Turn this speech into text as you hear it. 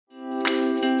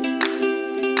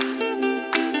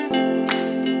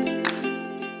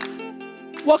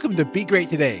Welcome to Be Great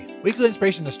Today, weekly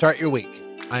inspiration to start your week.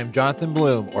 I am Jonathan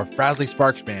Bloom, or Frasley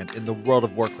Sparksman, in the world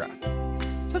of Warcraft.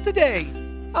 So today,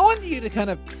 I want you to kind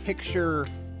of picture,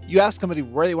 you ask somebody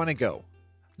where they want to go.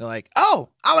 They're like, oh,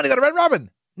 I want to go to Red Robin.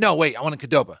 No, wait, I want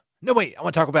Qdoba. No, wait, I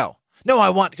want Taco Bell. No, I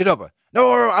want Qdoba.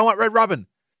 No, I want Red Robin.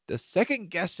 Does second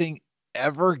guessing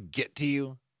ever get to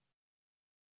you?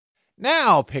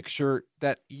 Now picture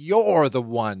that you're the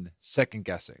one second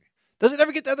guessing. Does it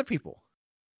ever get to other people?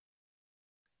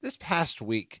 This past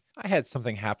week, I had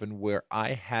something happen where I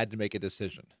had to make a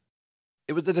decision.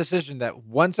 It was a decision that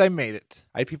once I made it,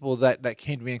 I had people that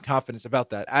came to me in confidence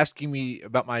about that, asking me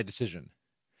about my decision.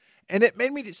 And it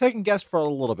made me second guess for a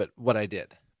little bit what I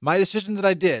did. My decision that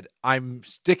I did, I'm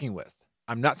sticking with.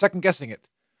 I'm not second guessing it.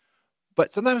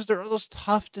 But sometimes there are those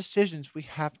tough decisions we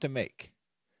have to make.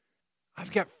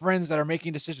 I've got friends that are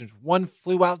making decisions. One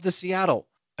flew out to Seattle.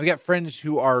 I've got friends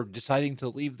who are deciding to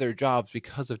leave their jobs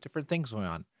because of different things going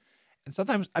on. And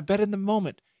sometimes I bet in the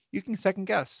moment you can second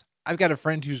guess. I've got a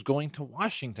friend who's going to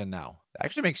Washington now. That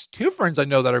actually makes two friends I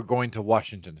know that are going to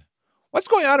Washington. What's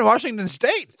going on in Washington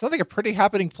State? It sounds like a pretty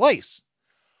happening place.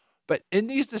 But in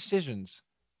these decisions,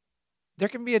 there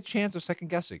can be a chance of second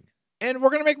guessing. And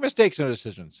we're going to make mistakes in our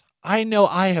decisions. I know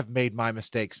I have made my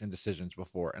mistakes in decisions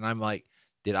before. And I'm like,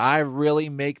 did I really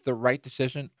make the right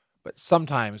decision? But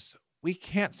sometimes we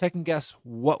can't second guess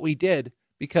what we did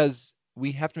because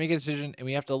we have to make a decision and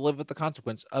we have to live with the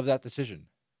consequence of that decision.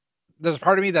 There's a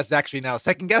part of me that's actually now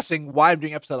second guessing why I'm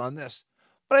doing episode on this.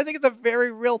 But I think it's a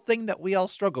very real thing that we all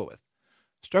struggle with.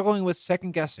 Struggling with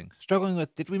second guessing. Struggling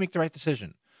with, did we make the right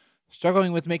decision?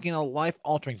 Struggling with making a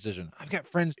life-altering decision. I've got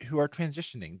friends who are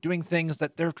transitioning, doing things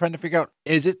that they're trying to figure out,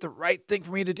 is it the right thing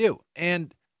for me to do?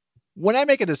 And when I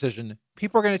make a decision,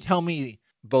 people are going to tell me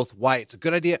both why it's a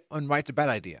good idea and why it's a bad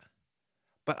idea.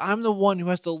 But I'm the one who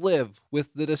has to live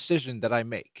with the decision that I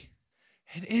make.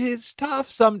 And it is tough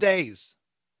some days.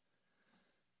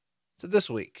 So this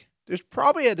week, there's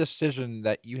probably a decision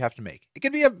that you have to make. It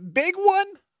could be a big one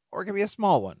or it could be a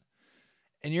small one.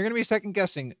 And you're going to be second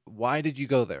guessing, why did you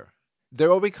go there? There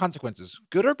will be consequences,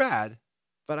 good or bad.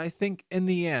 But I think in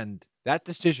the end, that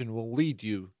decision will lead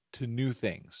you to new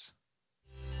things.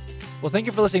 Well, thank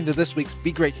you for listening to this week's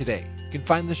Be Great Today. You can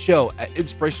find the show at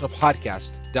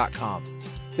inspirationalpodcast.com.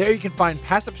 There you can find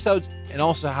past episodes and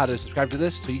also how to subscribe to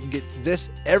this so you can get this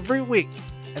every week.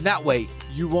 And that way,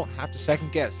 you won't have to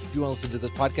second guess if you want to listen to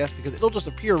this podcast because it'll just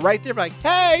appear right there like,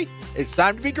 hey, it's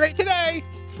time to be great today.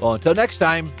 Well, until next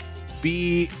time,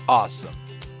 be awesome.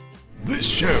 This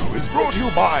show is brought to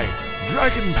you by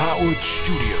Dragon Powered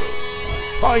Studio.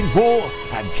 Find more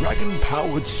at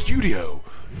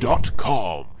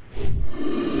dragonpoweredstudio.com.